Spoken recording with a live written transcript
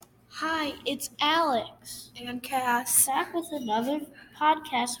Hi, it's Alex. And Cass. Back with another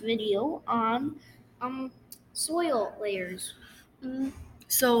podcast video on soil layers.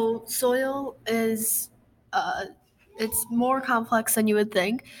 So soil is it's more complex than you would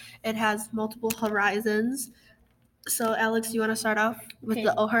think. It has multiple horizons. So Alex, do you want to start off with Okay.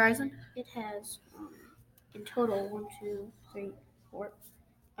 the O horizon? It has in total 1, 2, 3, 4,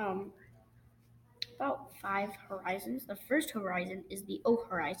 about 5 horizons. The first horizon is the O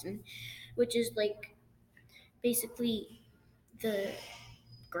horizon, which is like basically the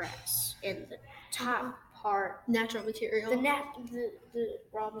grass and the top part, Natural material. the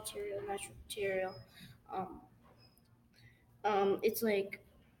raw material, natural material. It's like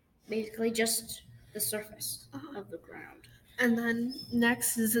basically just the surface of the ground. And then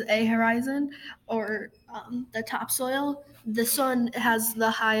next is the A horizon, or the topsoil. This one has the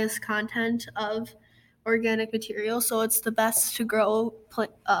highest content of organic material, so it's the best to grow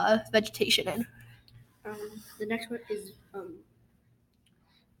vegetation in. The next one is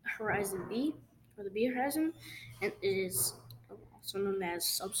Horizon B, or the B horizon, and it is also known as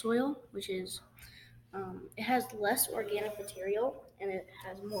subsoil, which is it has less organic material and it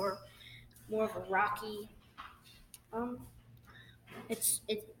has more of a rocky. It's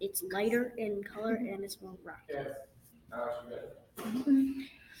lighter in color and it's more rocky.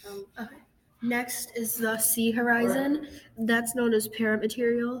 Next is the C horizon. That's known as parent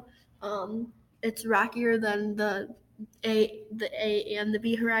material. It's rockier than the A and the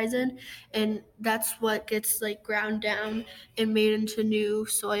B horizon, and that's what gets like ground down and made into new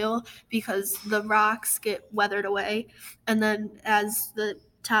soil because the rocks get weathered away, and then as the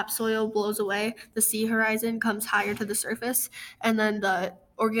topsoil blows away, the C horizon comes higher to the surface, and then the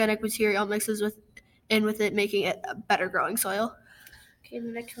organic material mixes with it, making it a better growing soil. Okay, the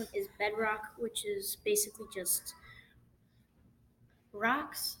next one is bedrock, which is basically just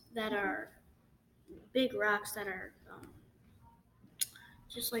rocks that are big rocks that are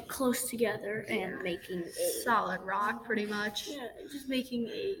just like close together and making a Solid rock, pretty much. just making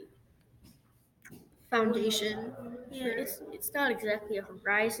a Foundation. It's not exactly a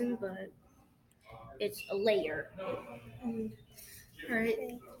horizon, but it's a layer. All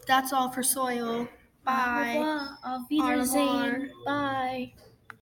right. That's all for soil. Bye. Auf Wiedersehen. Bye.